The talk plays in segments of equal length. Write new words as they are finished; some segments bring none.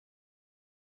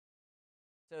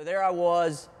So there I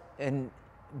was in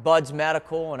Bud's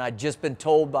Medical, and I'd just been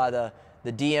told by the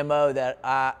DMO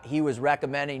that he was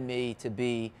recommending me to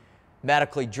be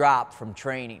medically dropped from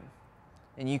training.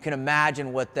 And you can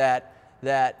imagine what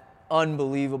that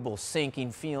unbelievable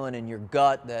sinking feeling in your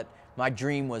gut that my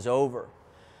dream was over.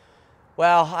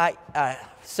 Well,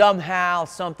 somehow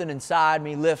something inside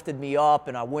me lifted me up,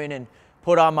 and I went and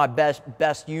put on my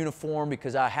best uniform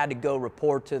because I had to go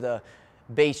report to the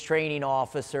base training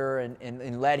officer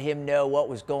and let him know what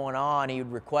was going on. He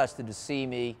had requested to see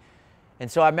me.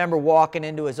 And so I remember walking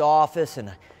into his office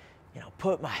and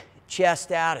put my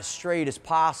chest out as straight as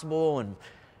possible and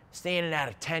standing at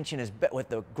attention with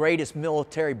the greatest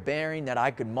military bearing that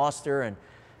I could muster, and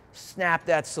snapped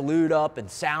that salute up and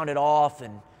sounded off,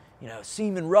 and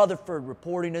Seaman Rutherford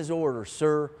reporting his orders,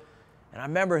 sir. And I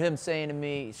remember him saying to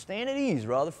me, "Stand at ease,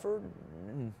 Rutherford.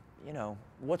 And,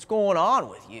 what's going on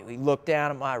with you?" He looked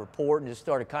down at my report and just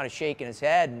started kind of shaking his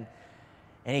head,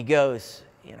 and he goes,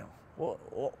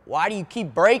 "Why do you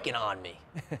keep breaking on me?"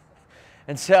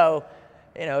 And so,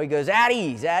 he goes, at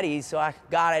ease, at ease. So I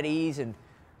got at ease and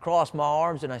crossed my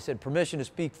arms, and I said, "Permission to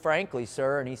speak frankly,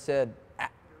 sir." And he said,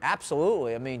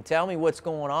 "Absolutely. I mean, tell me what's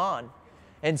going on."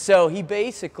 And so he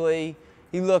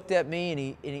looked at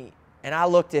me, and I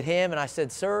looked at him, and I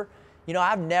said, "Sir,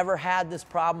 I've never had this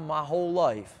problem my whole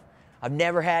life. I've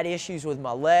never had issues with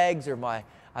my legs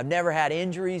I've never had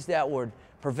injuries that would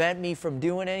prevent me from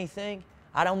doing anything.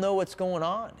 I don't know what's going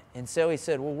on." And so he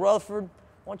said, "Well, Rutherford,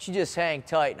 why don't you just hang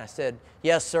tight?" And I said,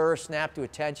 "Yes, sir," snapped to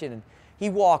attention. And he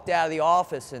walked out of the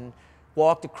office and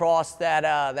walked across that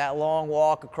long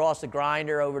walk across the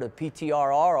grinder over to the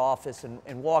PTRR office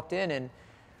and walked in. And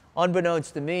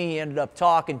unbeknownst to me, he ended up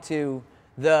talking to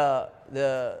the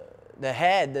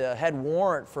head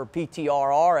warrant for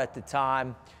PTRR at the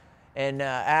time, and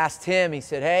asked him, he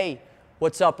said, "Hey,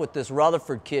 what's up with this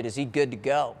Rutherford kid? Is he good to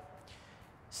go?"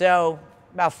 So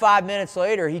about 5 minutes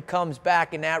later, he comes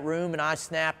back in that room, and I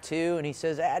snap to, and he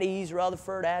says, "At ease,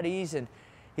 Rutherford, at ease." And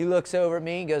he looks over at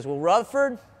me and goes, "Well,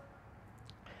 Rutherford,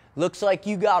 looks like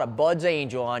you got a Bud's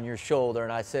Angel on your shoulder."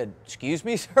 And I said, "Excuse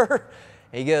me, sir?"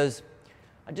 He goes,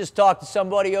 "I just talked to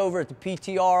somebody over at the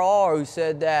PTRR who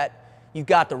said that you've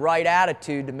got the right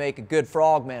attitude to make a good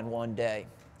frogman one day.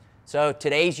 So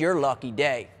today's your lucky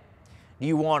day. Do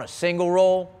you want a single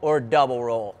roll or a double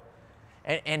roll?"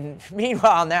 And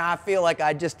meanwhile, now I feel like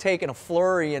I'd just taken a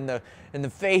flurry in the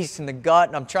face and the gut,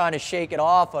 and I'm trying to shake it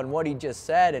off on what he just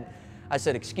said. And I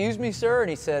said, "Excuse me, sir?" And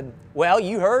he said, "Well,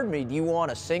 you heard me. Do you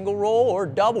want a single roll or a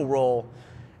double roll?"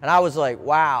 And I was like,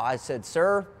 wow. I said,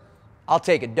 "Sir, I'll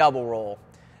take a double roll."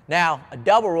 Now, a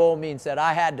double roll means that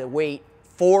I had to wait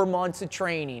 4 months of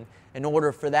training in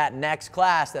order for that next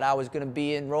class that I was going to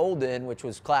be enrolled in, which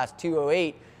was class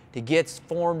 208, to get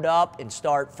formed up and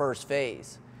start first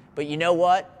phase. But you know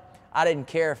what? I didn't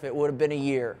care if it would have been a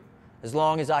year, as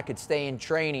long as I could stay in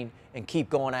training and keep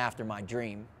going after my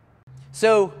dream.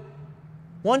 So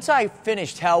once I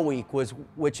finished Hell Week,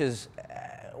 which is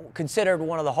considered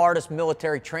one of the hardest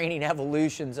military training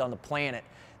evolutions on the planet,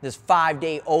 this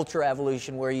 5-day ultra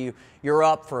evolution where you're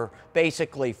up for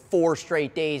basically 4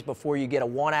 straight days before you get a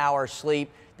 1-hour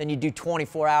sleep, then you do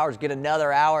 24 hours, get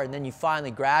another hour, and then you finally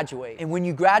graduate. And when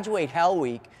you graduate Hell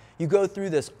Week, you go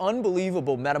through this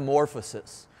unbelievable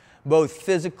metamorphosis, both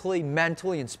physically,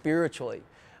 mentally, and spiritually.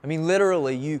 I mean,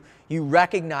 literally, you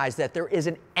recognize that there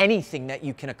isn't anything that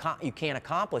you can't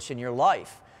accomplish in your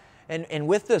life. And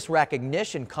with this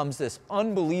recognition comes this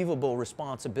unbelievable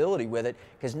responsibility with it,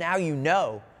 because now you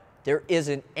know there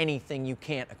isn't anything you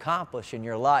can't accomplish in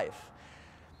your life.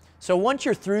 So once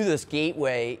you're through this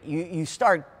gateway, you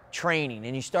start training,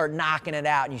 and you start knocking it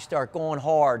out, and you start going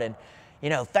hard. And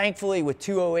thankfully with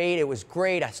 208, it was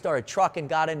great. I started trucking,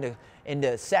 got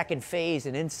into second phase,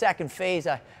 and in second phase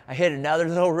I hit another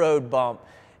little road bump,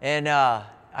 and I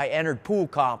entered pool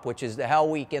comp, which is the Hell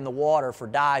Week in the water for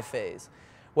dive phase.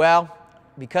 Well,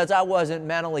 because I wasn't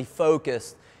mentally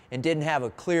focused and didn't have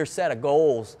a clear set of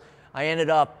goals, I ended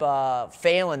up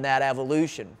failing that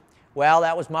evolution. Well,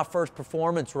 that was my first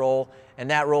performance roll, and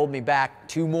that rolled me back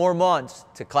 2 more months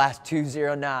to class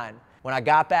 209. When I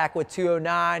got back with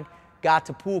 209, got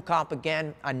to pool comp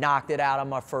again, I knocked it out on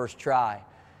my first try.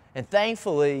 And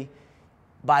thankfully,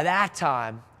 by that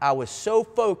time, I was so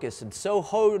focused and so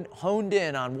honed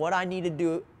in on what I needed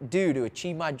to do to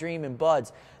achieve my dream in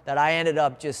Buds that I ended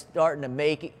up just starting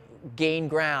to gain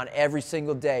ground every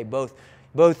single day, both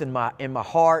in my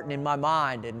heart and in my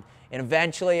mind. And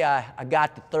eventually I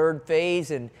got to third phase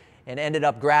and ended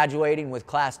up graduating with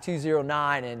class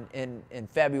 209 in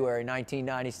February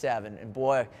 1997. And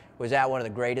boy, was that one of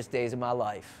the greatest days of my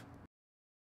life.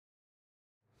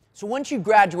 So once you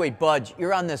graduate BUD/S,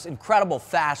 you're on this incredible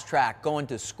fast track, going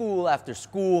to school after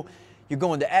school. You're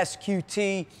going to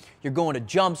SQT, you're going to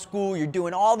jump school, you're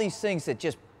doing all these things that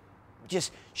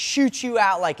just shoot you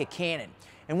out like a cannon.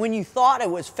 And when you thought it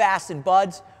was fast in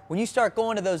BUD/S, when you start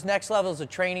going to those next levels of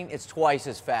training, it's twice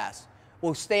as fast.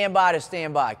 Well, stand by,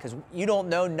 because you don't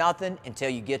know nothing until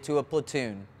you get to a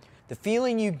platoon. The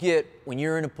feeling you get when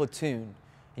you're in a platoon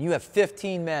and you have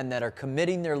 15 men that are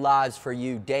committing their lives for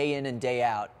you day in and day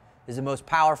out is the most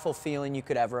powerful feeling you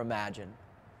could ever imagine.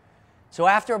 So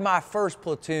after my first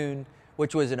platoon,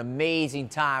 which was an amazing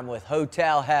time with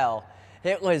hotel hell,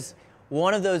 it was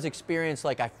one of those experiences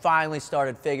like I finally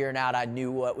started figuring out I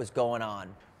knew what was going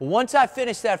on. Well, once I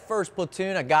finished that first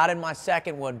platoon, I got in my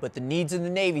second one, but the needs of the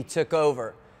Navy took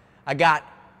over. I got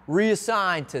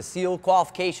reassigned to SEAL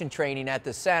qualification training at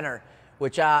the center,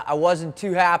 which I wasn't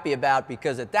too happy about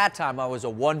because at that time I was a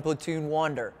one platoon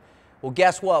wonder. Well,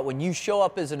 guess what? When you show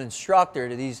up as an instructor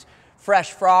to these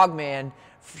fresh frogmen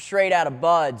straight out of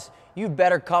BUD/S, you'd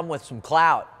better come with some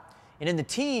clout. And in the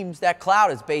teams, that clout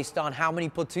is based on how many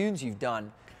platoons you've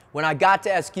done. When I got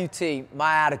to SQT,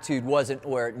 my attitude wasn't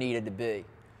where it needed to be.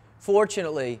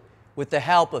 Fortunately, with the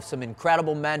help of some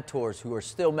incredible mentors who are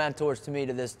still mentors to me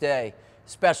to this day,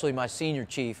 especially my senior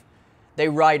chief, they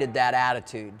righted that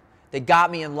attitude. They got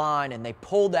me in line and they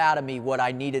pulled out of me what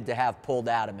I needed to have pulled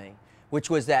out of me, which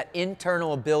was that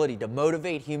internal ability to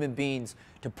motivate human beings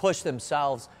to push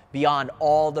themselves beyond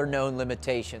all their known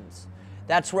limitations.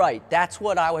 That's right, that's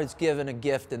what I was given a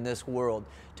gift in this world,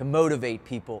 to motivate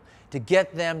people, to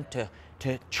get them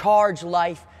to charge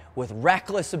life with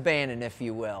reckless abandon, if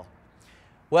you will.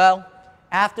 Well,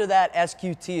 after that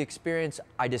SQT experience,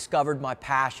 I discovered my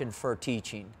passion for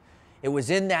teaching. It was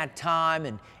in that time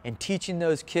and teaching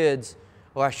those kids,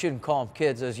 or I shouldn't call them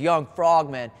kids, those young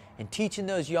frogmen, and teaching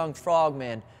those young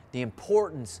frogmen the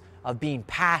importance of being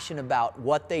passionate about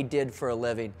what they did for a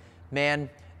living. Man,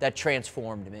 that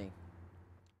transformed me.